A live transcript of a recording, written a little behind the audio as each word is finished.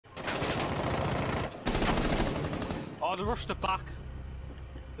Oh, they rushed it back.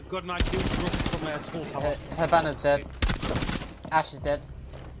 They've got an IQ rush from small tower. Her banner's dead. Ash is dead.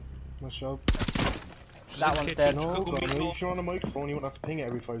 Nice job. That one's dead. No, God, if you're on a microphone, you won't have to ping it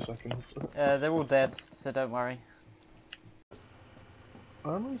every 5 seconds. They're all dead, so don't worry.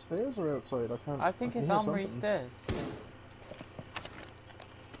 Armory stairs or outside? I can't. I think it's hear armory something. stairs.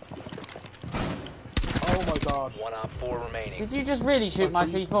 Oh my God. 1 op 4 remaining. Did you just really shoot my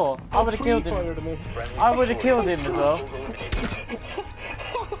C4? I would have killed him. Him. I would have killed him as well.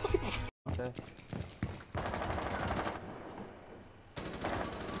 Okay.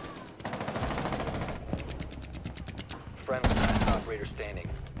 Friendly last operator standing.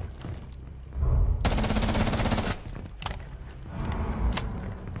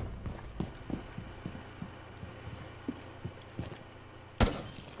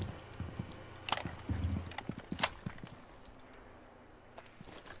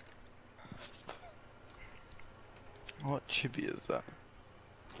 What chibi is that?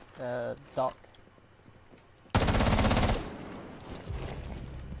 Doc.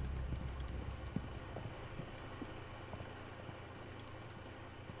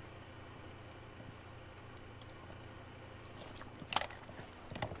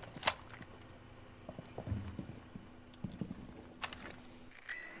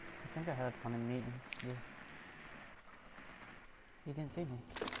 I think I heard one in meeting. Yeah. He didn't see me.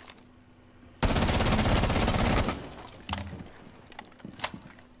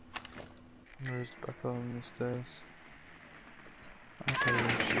 Where's back on the stairs? Okay,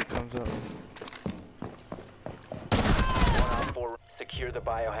 she comes up. 1 op 4. Secure the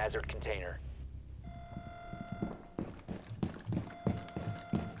biohazard container.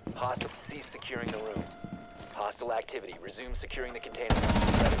 Hostile cease securing the room. Hostile activity. Resume securing the container.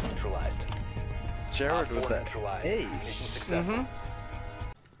 Threat is neutralized. Jared Op with 4 that neutralized. Mission ace. successful.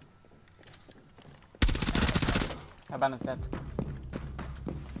 Her banner's dead.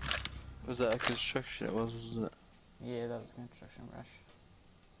 Was that a construction? It was, wasn't it? Yeah, that was a construction rush.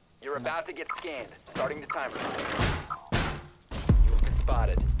 You're about to get scanned. Starting the timer. You have been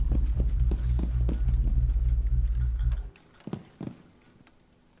spotted.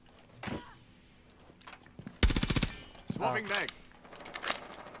 Swapping back.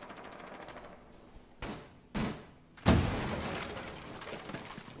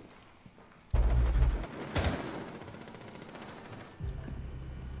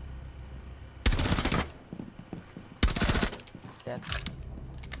 Dead.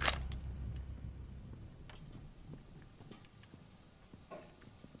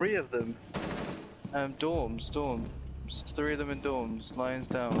 Three of them. Dorms. 3 of them in dorms. Lions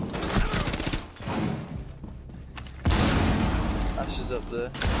down. Ash is up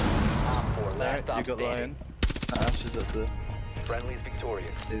there. Op 4 last You stop got standing. Lion. Ash is up there. Friendly's victorious.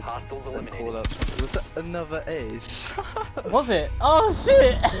 Dude, Hostiles Call eliminated. out. Was that another ace? Was it? Oh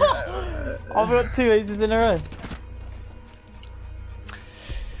shit! I've got 2 aces in a row.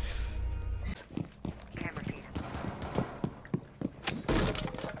 Camera feed.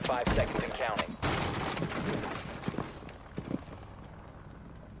 5 seconds and counting.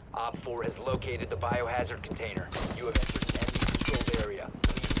 Op 4 has located the biohazard container. You have entered an enemy-controlled area.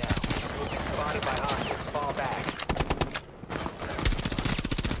 Leave now. You will be spotted by hostiles. Fall back.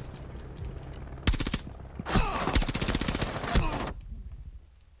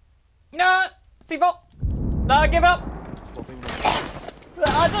 No! C4! No, give up!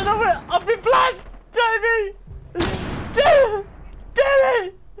 I don't know where I've been flashed! Jamie! Jamie!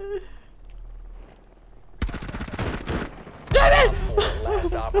 Op 4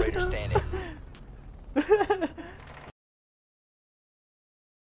 last operator standing.